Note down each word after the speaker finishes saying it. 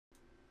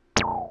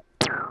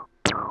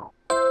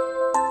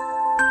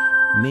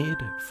Need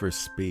for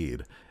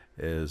Speed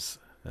is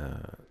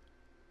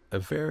a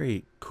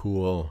very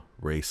cool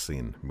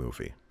racing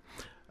movie.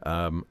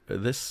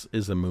 This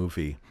is a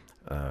movie,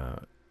 uh,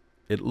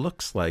 it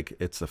looks like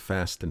it's a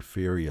Fast and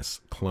Furious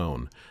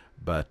clone,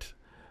 but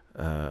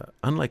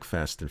unlike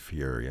Fast and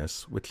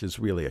Furious, which is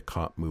really a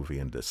cop movie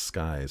in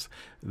disguise,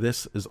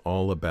 this is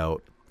all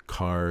about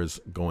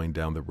cars going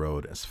down the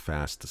road as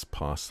fast as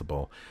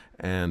possible,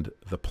 and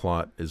the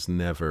plot is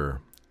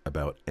never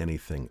about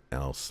anything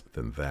else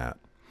than that.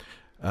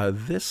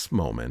 This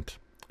moment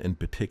in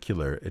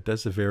particular, it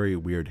does a very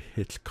weird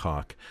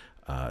Hitchcock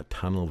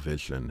tunnel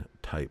vision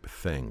type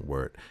thing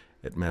where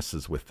it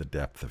messes with the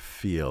depth of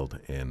field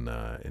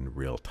in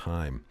real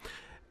time.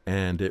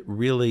 And it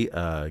really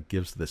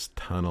gives this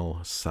tunnel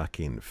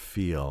sucking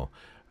feel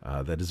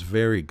that is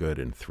very good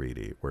in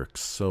 3D. It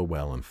works so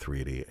well in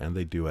 3D, and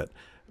they do it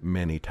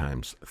many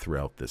times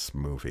throughout this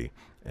movie.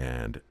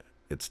 And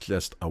it's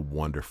just a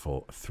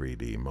wonderful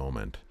 3D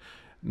moment.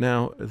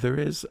 Now, there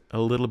is a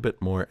little bit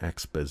more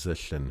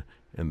exposition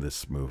in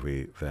this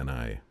movie than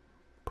I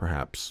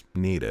perhaps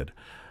needed.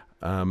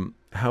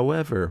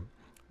 However,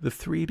 the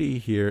 3D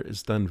here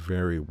is done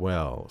very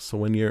well. So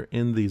when you're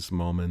in these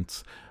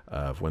moments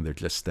of when they're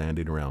just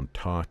standing around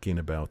talking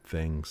about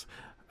things,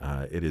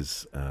 it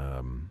is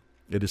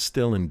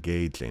still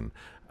engaging.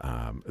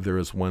 There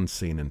is one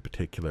scene in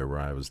particular where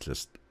I was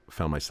just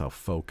found myself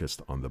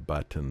focused on the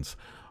buttons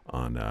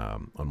on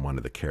one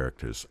of the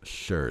characters'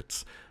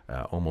 shirts,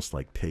 almost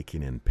like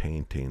taking in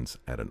paintings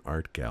at an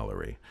art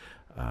gallery.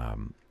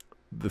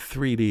 The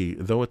 3D,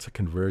 though it's a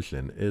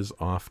conversion, is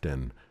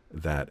often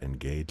that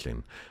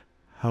engaging.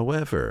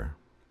 However,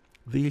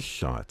 these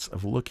shots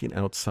of looking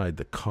outside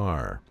the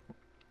car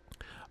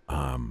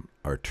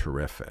are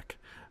terrific.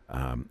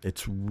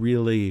 It's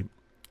really,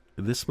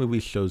 this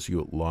movie shows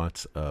you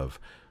lots of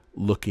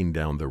looking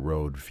down the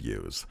road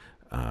views,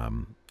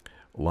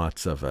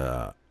 lots of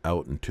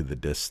out into the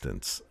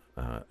distance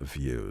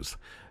views,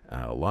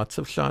 lots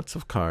of shots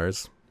of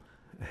cars,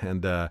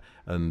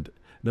 and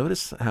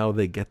notice how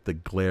they get the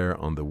glare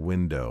on the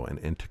window and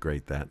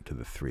integrate that into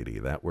the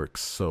 3D. That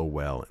works so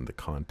well in the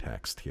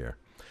context here.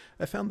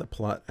 I found the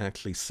plot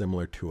actually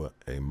similar to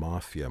a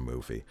mafia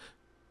movie.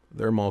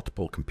 There are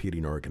multiple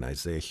competing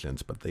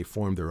organizations, but they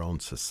form their own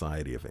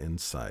society of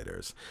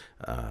insiders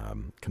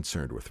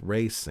concerned with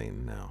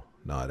racing now.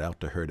 Not out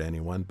to hurt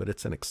anyone, but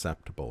it's an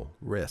acceptable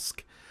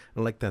risk.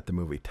 I like that the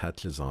movie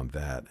touches on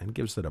that and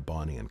gives it a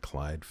Bonnie and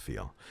Clyde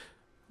feel.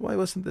 Why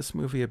wasn't this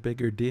movie a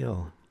bigger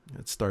deal?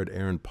 It starred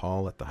Aaron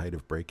Paul at the height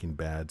of Breaking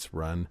Bad's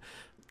run.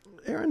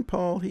 Aaron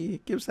Paul,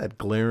 he gives that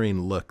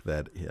glaring look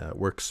that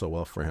works so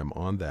well for him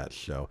on that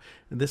show.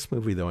 In this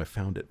movie, though, I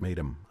found it made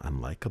him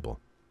unlikable.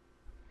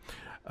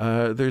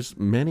 There's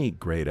many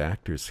great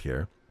actors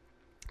here.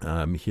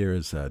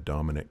 Here's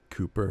Dominic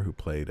Cooper, who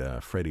played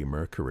Freddie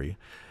Mercury.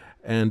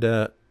 And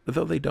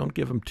though they don't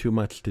give him too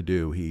much to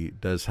do, he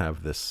does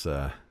have this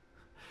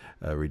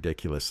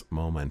ridiculous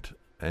moment.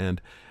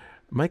 And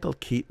Michael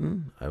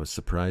Keaton, I was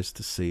surprised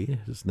to see.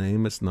 His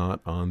name is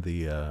not on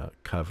the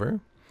cover.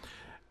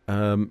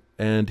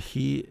 And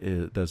he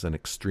does an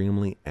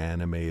extremely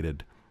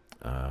animated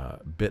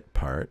bit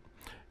part.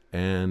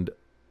 And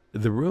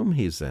the room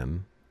he's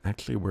in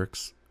actually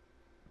works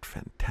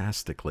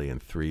fantastically in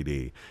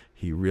 3D.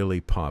 He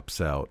really pops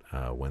out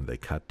when they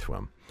cut to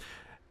him.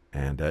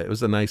 And it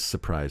was a nice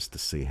surprise to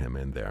see him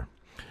in there.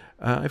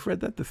 I've read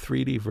that the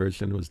 3D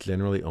version was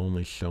generally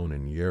only shown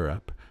in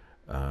Europe,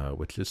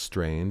 which is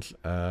strange.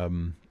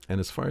 And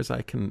as far as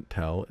I can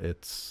tell,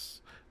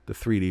 the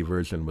 3D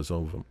version was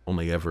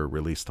only ever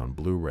released on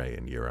Blu-ray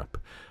in Europe.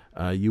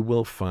 You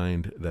will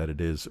find that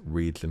it is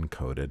region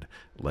coded,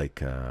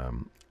 like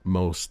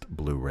most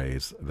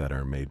Blu-rays that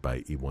are made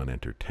by E1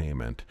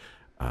 Entertainment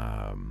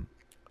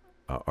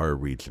are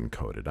region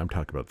coded. I'm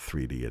talking about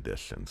 3D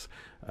editions.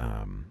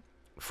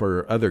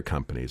 For other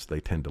companies, they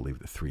tend to leave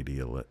the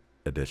 3D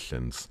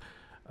editions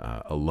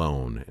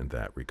alone in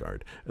that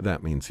regard.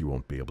 That means you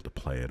won't be able to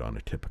play it on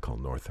a typical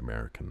North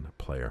American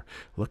player.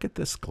 Look at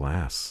this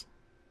glass.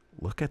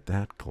 Look at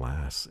that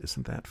glass.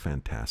 Isn't that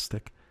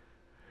fantastic?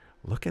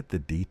 Look at the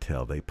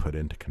detail they put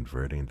into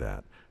converting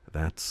that.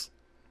 That's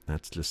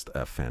just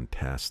a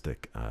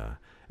fantastic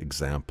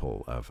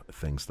example of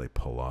things they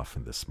pull off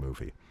in this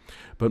movie.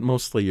 But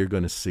mostly you're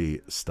going to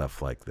see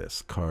stuff like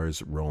this,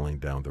 cars rolling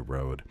down the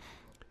road.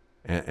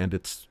 And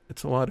it's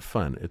a lot of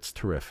fun. It's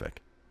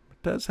terrific.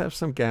 It does have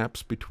some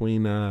gaps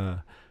between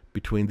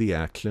the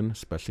action,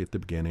 especially at the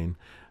beginning,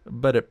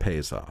 but it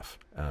pays off.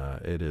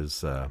 It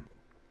is a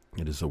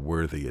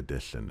worthy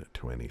addition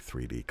to any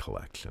 3D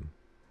collection.